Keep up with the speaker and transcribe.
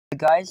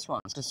guys,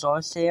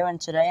 Vikstar123 here,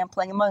 and today I'm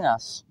playing Among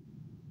Us.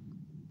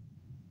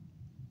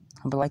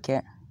 Hope you like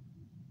it.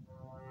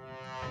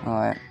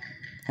 Alright,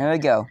 here we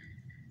go.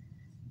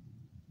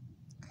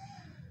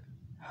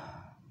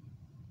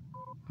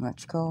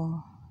 Let's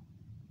go.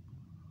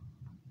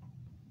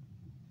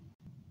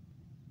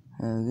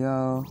 Here we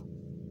go.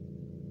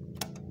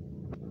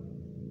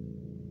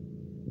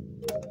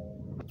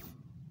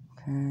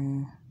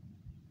 Okay.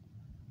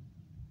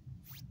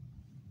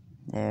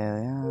 There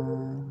we are.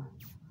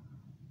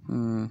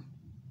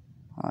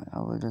 Alright,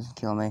 oh, it doesn't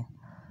kill me.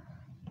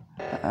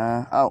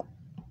 Oh.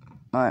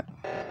 Alright.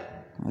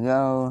 Here we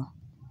go.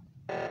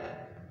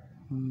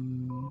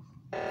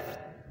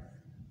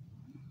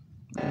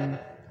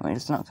 Wait,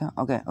 it's not count.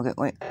 Okay,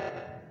 wait.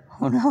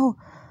 Oh no!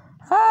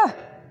 Ah!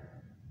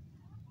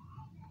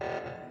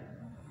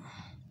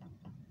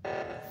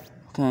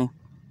 Okay.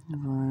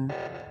 5,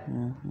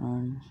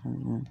 9,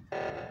 7.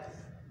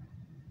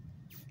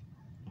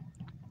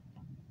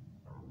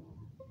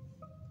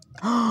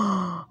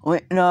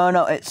 Wait,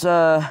 no, it's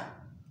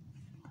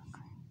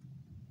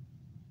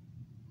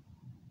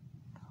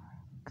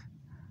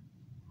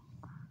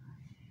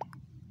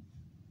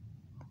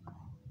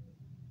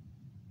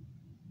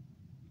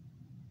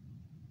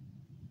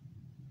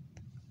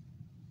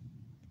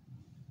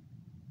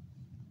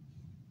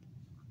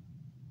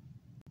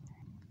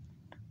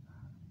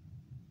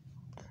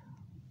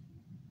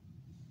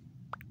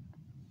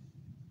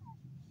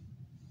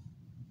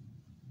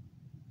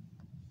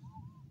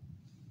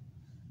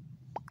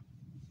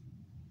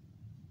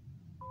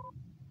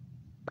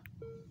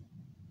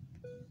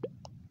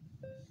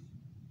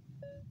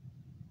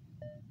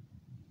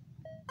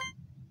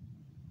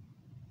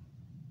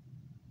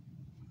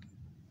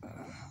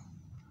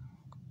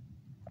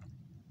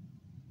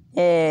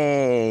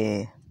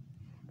Yay!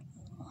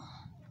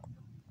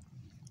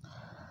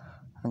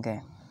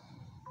 Okay.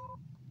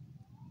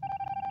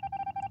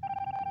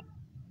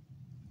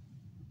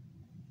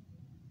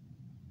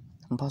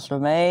 Imposter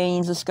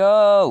remains. Let's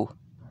go.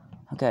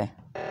 Okay.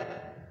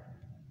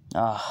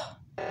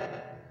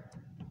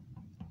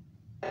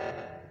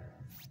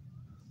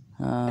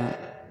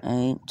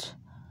 8,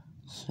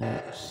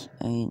 6,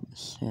 8,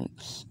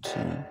 6, 2.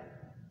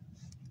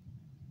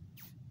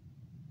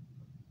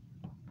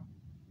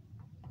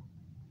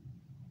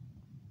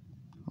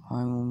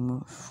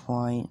 I'm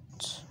white.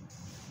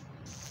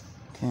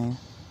 Okay.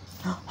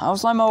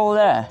 How's Lime over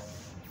there?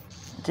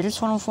 Did it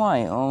spawn off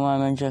white? Or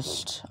am I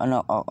just... Oh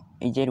no, oh,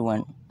 it did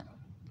win.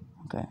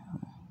 Okay.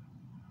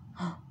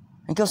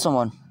 And kill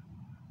someone.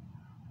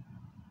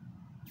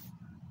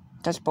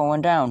 That spawn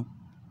went down.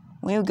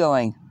 Where are you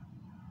going?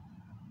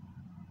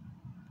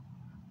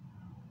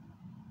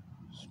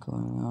 What's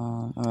going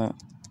on? Alright.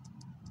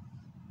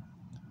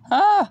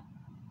 Ah!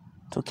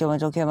 Don't kill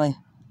me.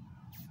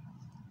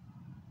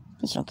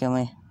 Please don't kill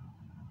me.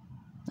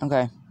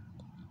 Okay.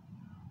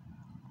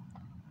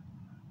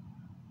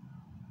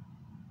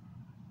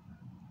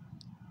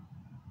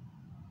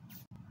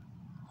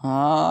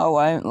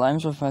 Oh,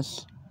 Lime's with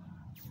us.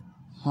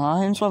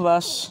 Lime's with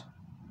us.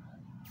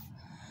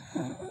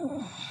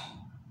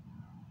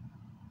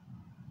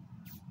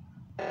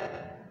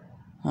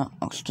 Oh,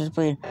 oxygen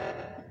bleed.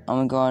 Oh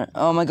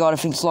my god, I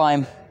think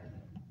slime.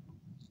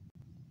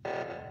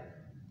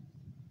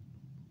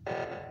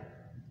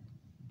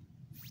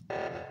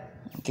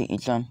 Okay,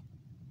 it's done.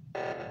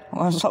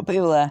 Oh, there's a lot of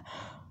people there.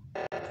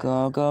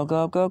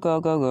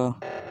 Go.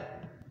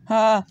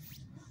 Ah!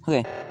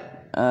 Okay.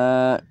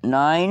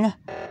 9,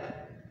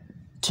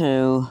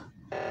 2.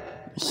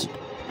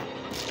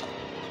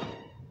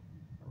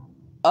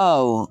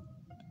 Oh.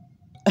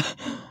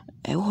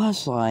 It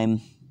was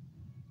slime.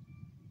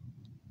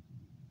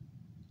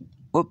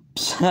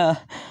 Whoops.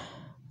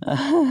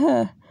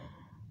 Oh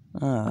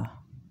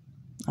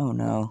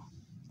no.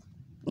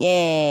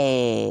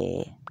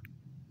 Yay!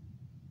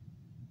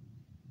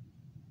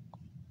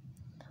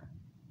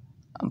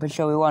 I'm pretty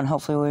sure we won.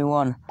 Hopefully we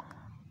won.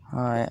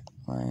 Alright.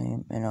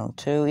 I'm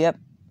 2. Yep.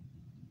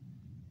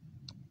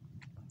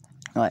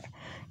 Alright.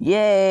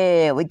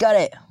 Yeah! We got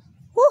it!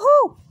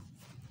 Woohoo!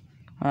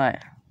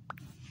 Alright.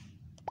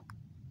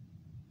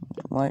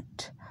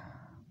 What?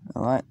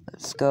 Alright.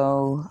 Let's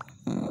go.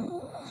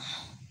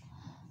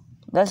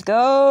 Let's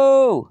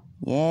go!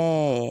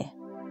 Yeah!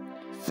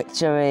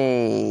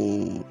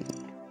 Victory!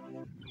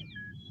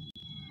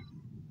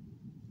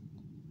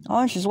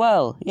 Orange as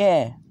well,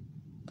 yeah!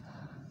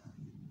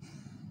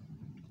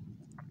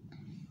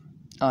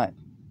 Alright.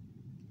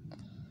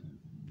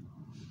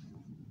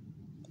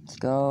 Let's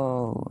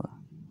go.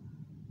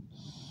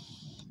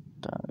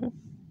 Start.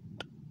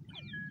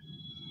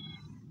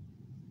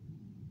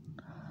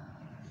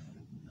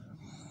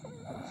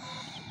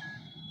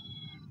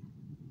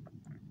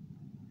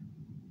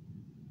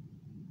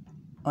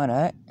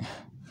 Alright.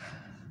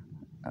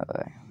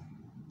 Alright.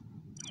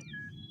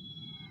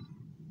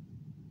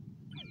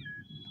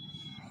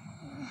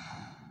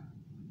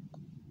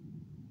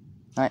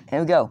 Alright,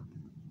 here we go.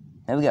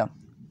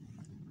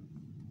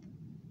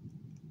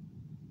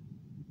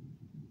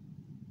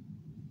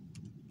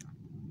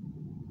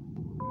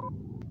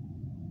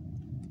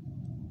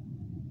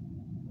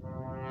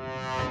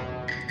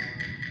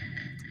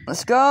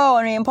 Let's go,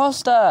 I'm the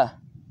imposter.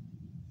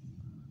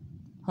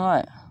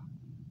 Alright.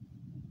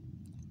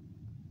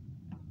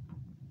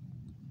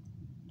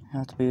 You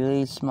have to be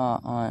really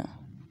smart, alright.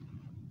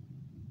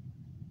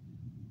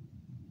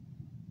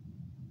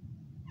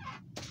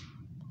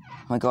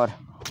 Oh my god.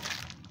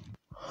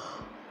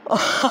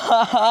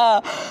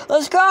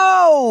 Let's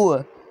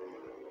go!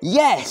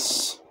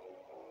 Yes!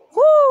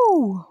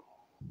 Woo!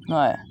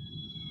 Alright.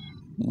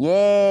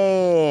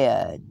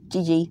 Yeah!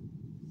 GG.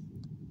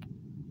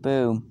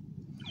 Boom.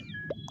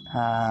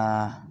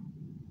 Alright.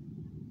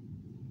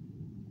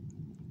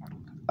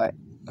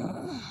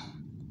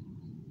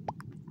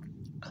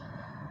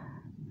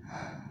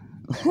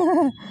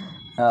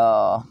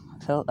 Oh,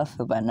 I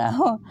feel bad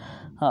now.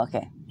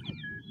 Okay.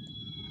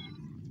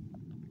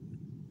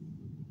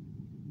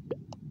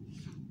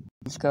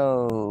 Let's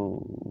go.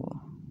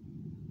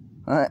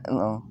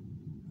 No.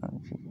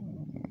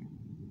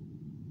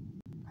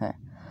 Hey.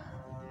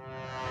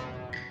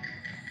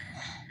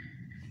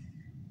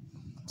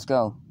 Let's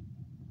go.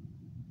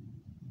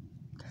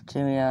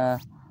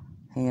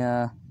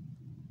 Here.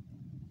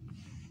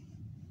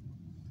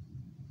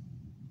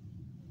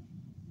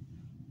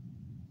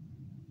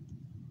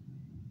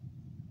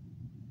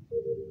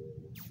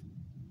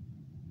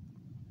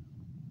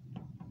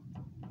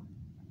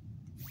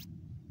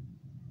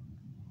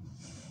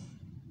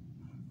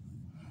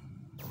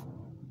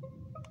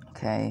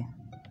 Okay.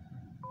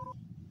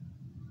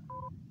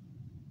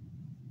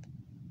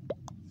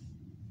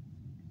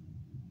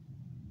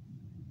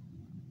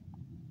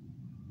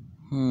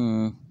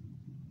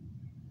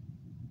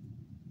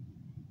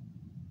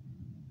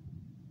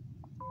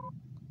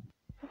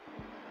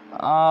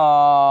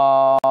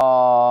 Oh.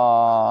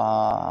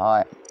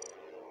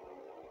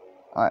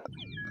 Alright.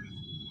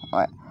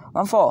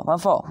 Round four.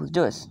 Let's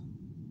do this.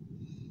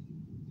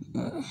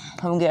 How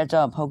can we get a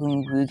job? How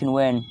can we can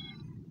win?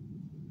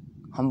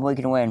 How we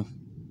can win?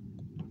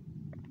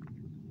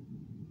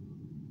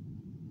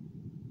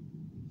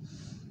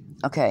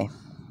 Okay.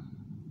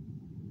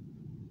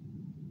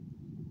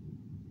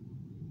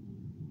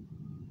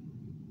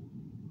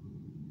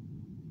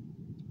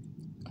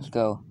 Let's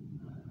go.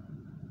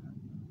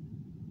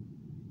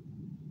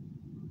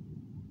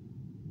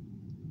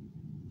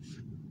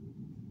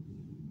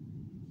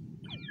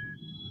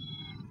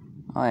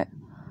 Alright.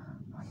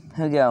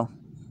 Here we go.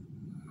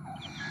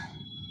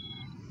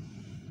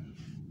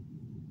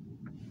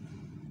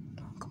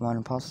 Come on,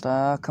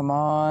 imposter. Come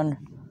on.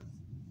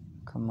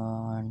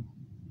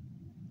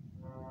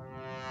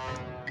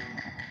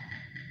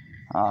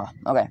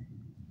 Okay.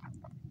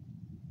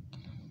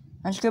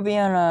 I'm just gonna be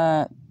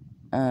on,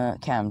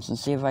 cams and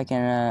see if I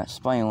can,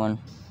 spy one.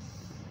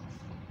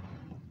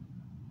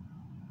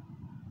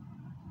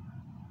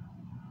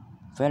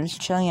 If I'm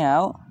just chilling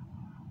out.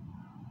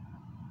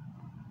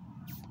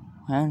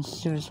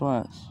 Let's see if this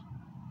works.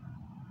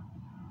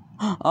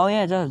 Oh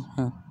yeah, it does.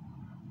 Huh.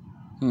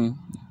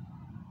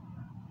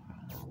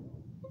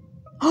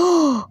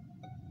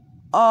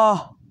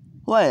 Oh,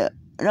 wait.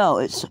 No,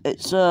 it's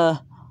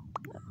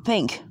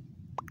pink.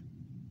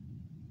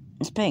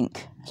 It's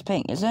pink. It's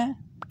pink, is it?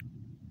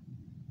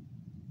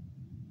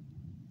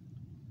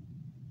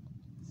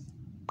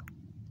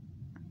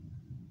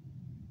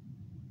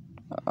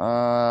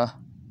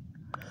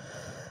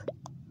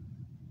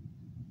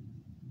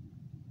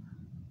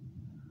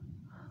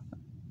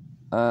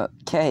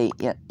 Okay,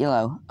 yeah,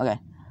 yellow. Okay.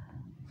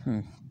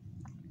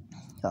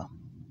 Go.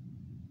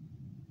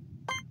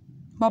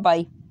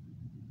 Bye-bye.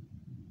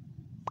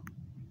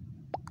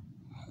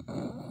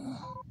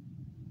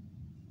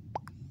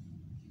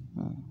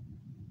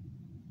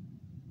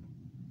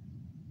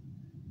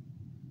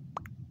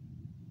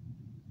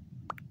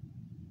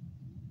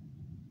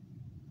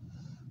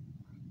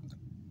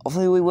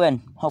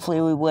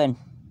 Hopefully we win.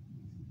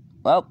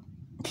 Well,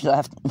 she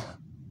left.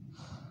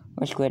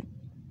 Which quit.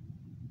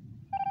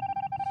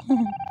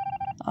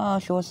 Oh,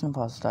 she was an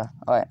imposter.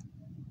 Alright.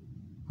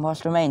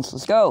 Imposter remains.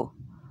 Let's go.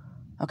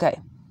 Okay.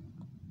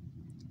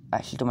 I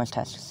actually do my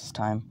tasks this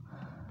time.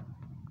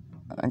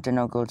 I did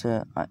not go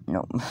to...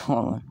 no.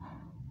 Oh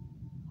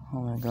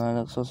my god, I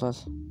look so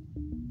sus.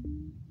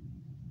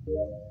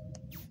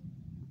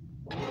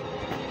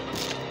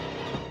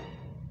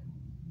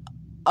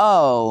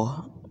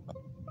 Oh.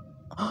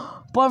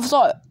 Brian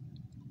saw it.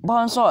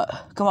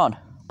 Come on.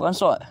 Brian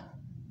saw it.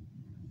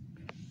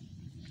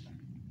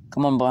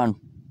 Come on, Brian.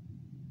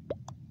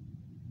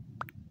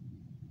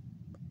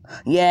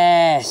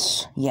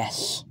 Yes. Yeah.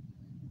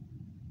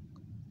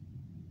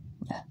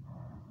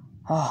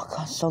 Oh,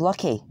 God, so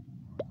lucky.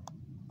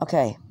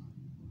 Okay.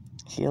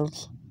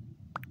 Shields.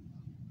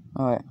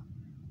 Alright.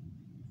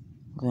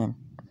 Green.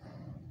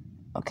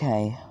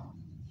 Okay.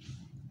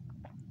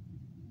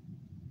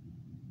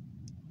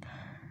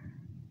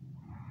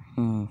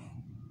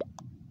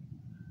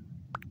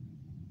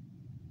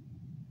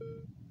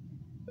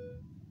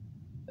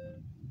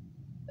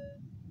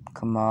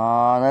 Come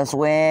on, let's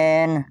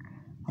win.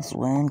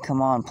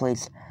 Come on,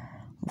 please.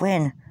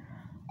 Win.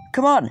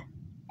 Come on.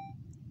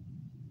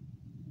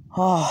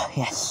 Oh,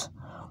 yes.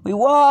 We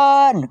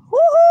won!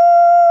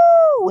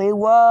 Woohoo! We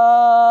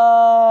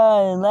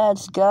won!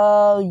 Let's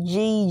go,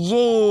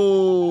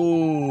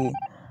 GG!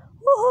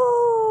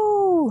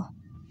 Woohoo!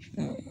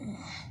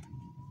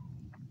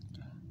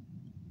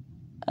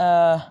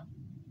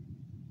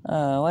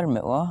 Wait a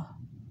minute, what?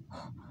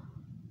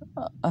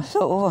 I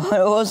thought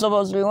it was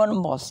supposed to be one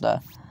imposter.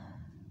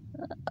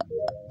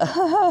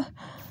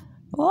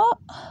 What?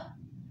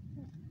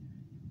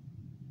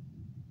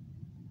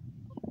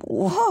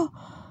 What?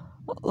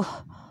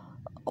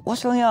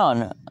 What's going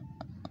on?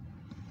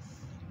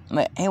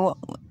 Wait, hey, what?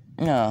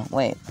 No,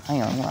 wait,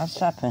 hang on, what's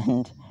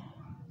happened?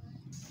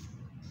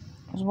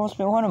 It's supposed to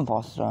be one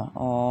imposter,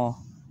 or...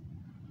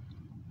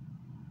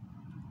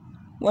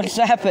 What's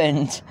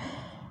happened?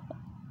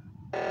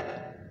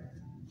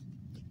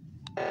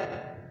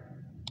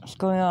 What's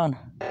going on?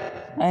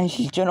 I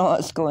actually don't know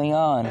what's going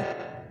on.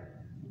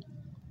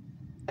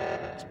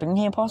 Is Bing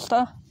the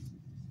imposter?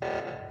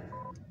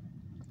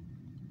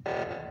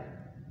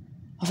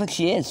 I think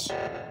she is.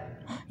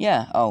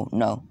 Yeah, oh,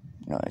 no.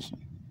 No, it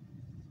isn't.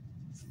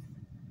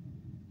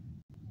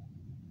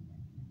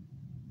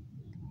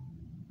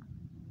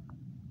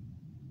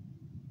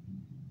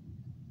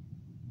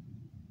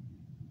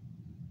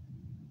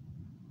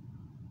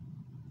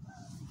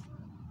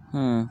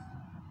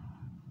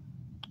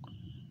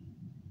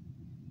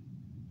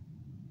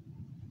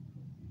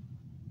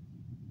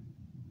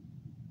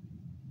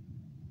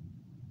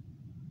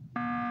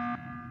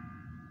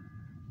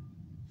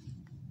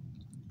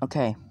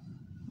 Okay,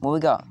 what we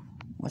got?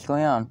 What's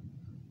going on?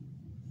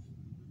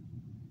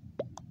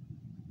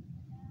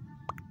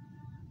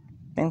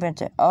 Bing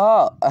printed.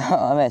 Oh,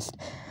 I missed.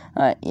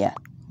 Alright, yeah,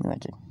 you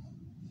printed.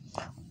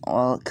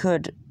 Well, it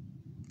could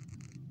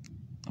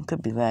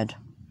be red.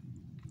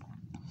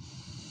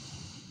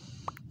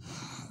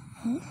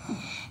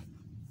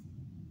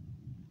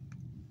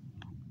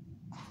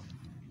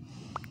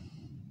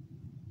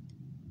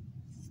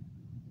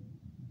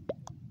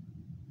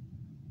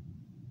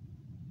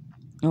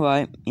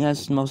 Alright,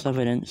 yes, most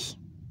evidence.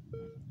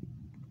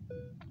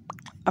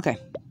 Okay.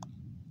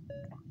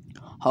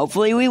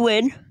 Hopefully we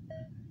win.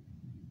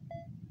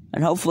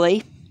 And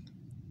hopefully,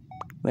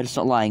 we're just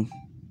not lying.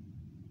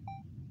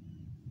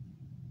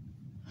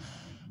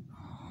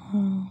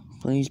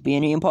 Please be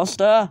any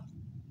imposter.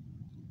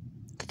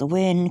 Get the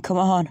win, come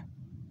on.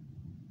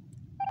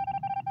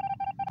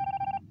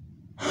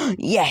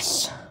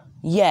 Yes!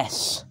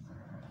 Yes!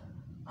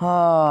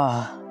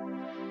 Ah.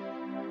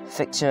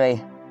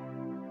 Victory.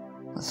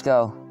 Let's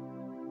go.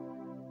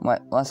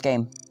 What? Last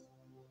game.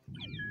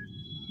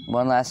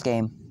 One last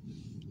game.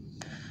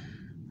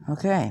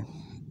 Okay.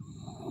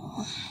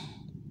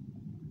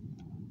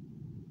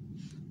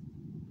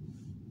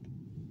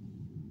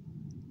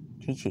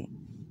 GG.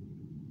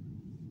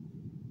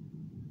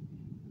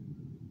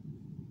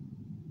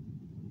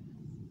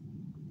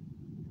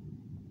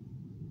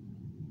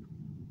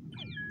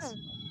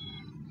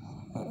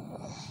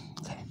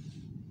 Okay.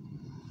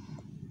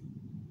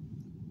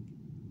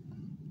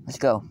 Let's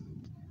go.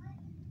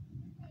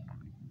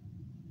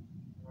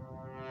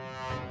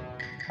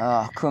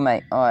 Oh,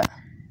 crewmate. Alright.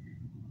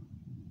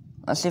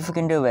 Let's see if we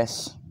can do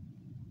this.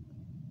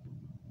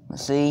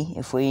 Let's see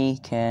if we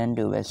can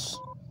do this.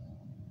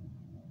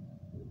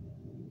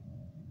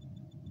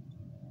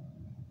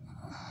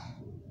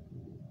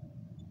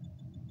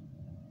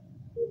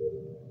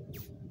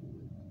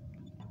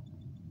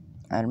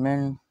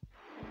 Admin.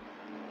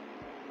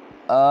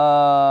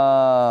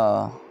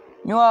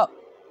 You know what?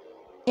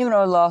 Even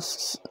though I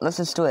lost, let's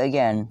just do it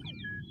again.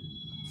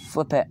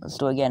 Flip it. Let's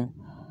do it again.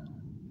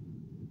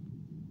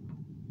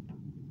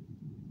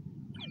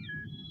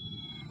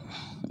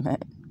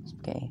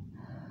 Okay.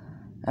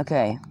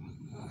 Okay.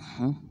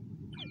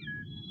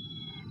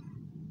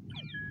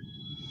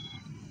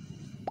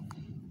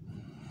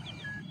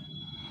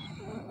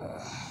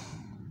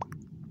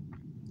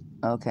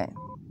 Okay.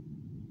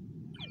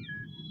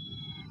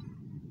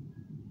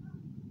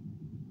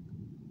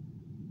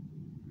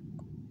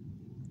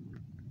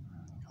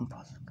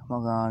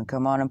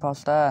 Come on,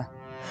 imposter.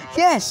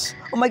 Yes!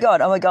 Oh my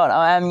god,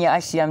 I am, yeah,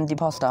 actually, I'm the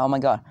imposter, oh my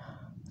god.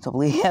 Don't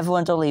believe,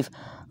 everyone don't leave.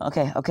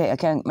 Okay, I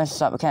can't mess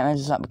this up,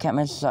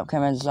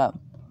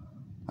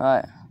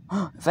 Alright.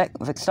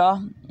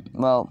 Vikstar?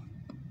 Well,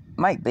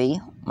 might be,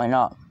 might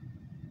not.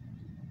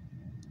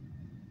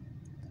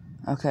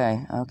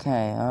 Okay.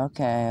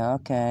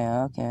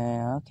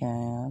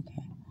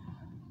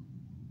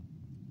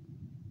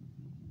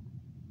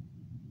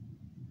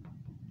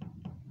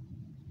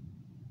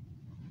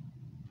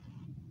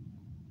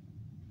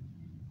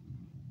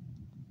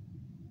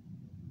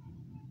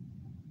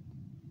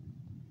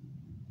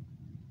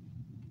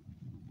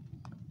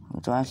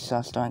 Dark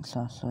sauce,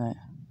 right.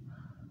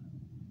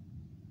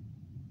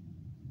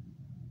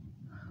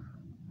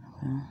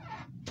 Okay.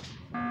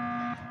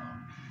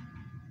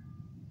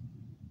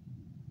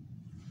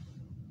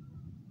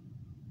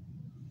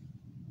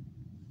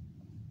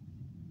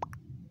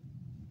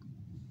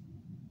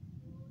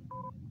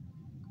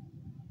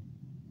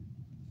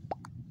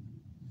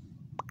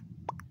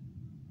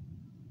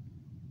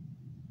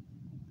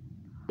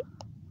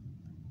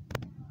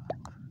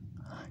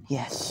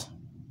 Yes.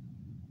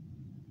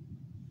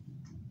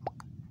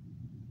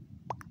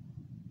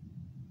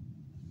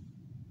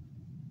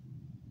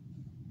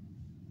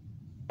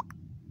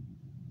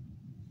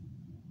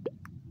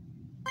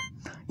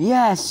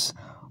 Yes!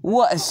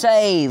 What a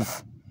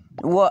save!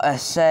 What a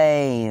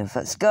save!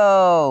 Let's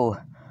go!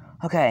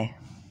 Okay.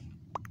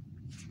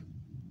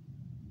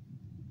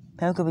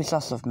 People could be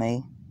sus of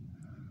me.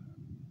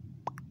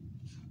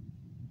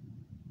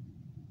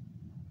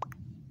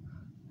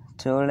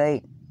 Too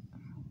late.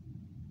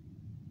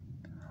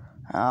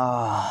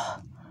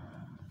 Oh.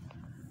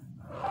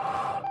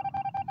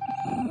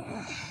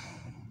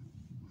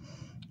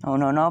 Oh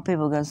no, now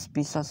people are going to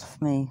be sus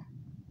of me.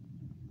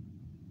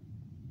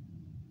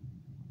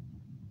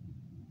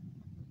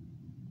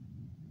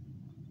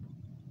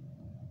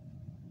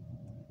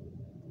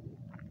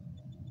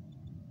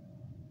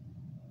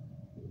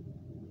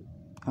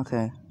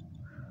 Okay.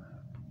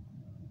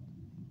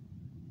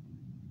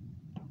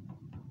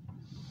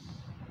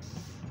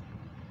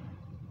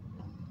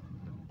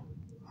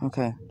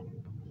 Okay.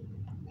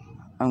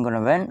 I'm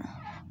gonna vent.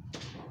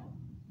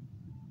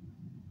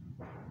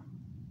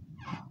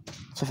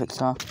 It's a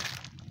Vikstar.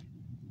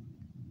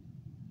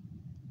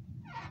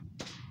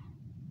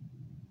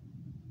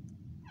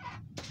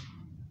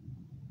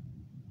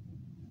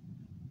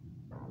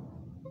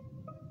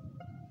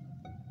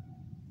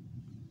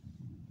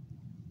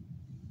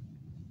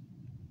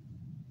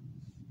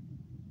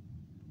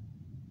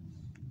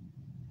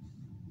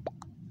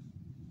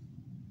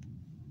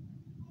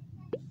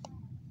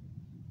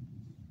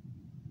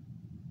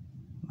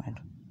 Right.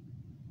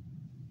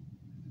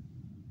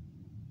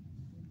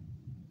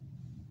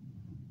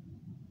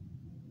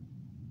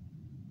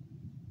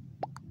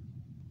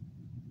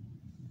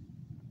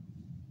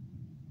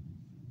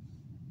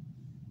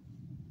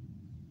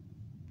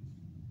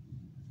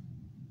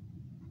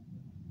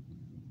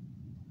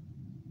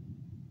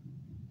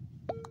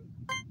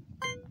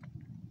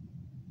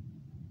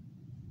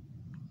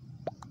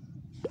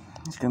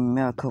 It's gonna be a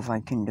miracle if I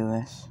can do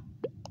this.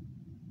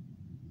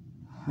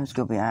 It's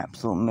gonna be an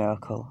absolute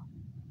miracle.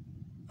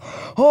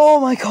 Oh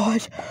my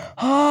god!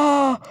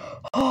 Oh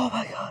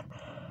my god!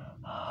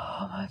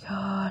 Oh my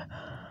god!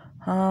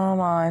 Oh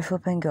my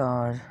flipping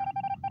god!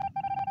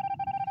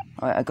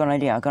 Alright, I got an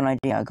idea,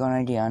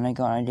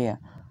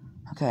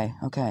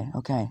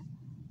 Okay.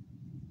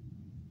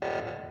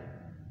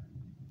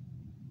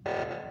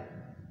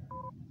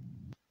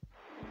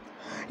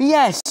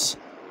 Yes!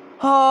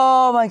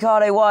 Oh my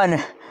god, I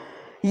won!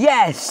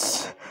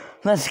 Yes!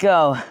 Let's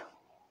go.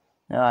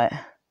 Alright.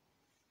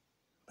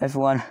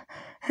 Everyone,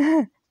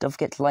 don't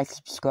forget to like,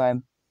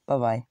 subscribe.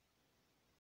 Bye-bye.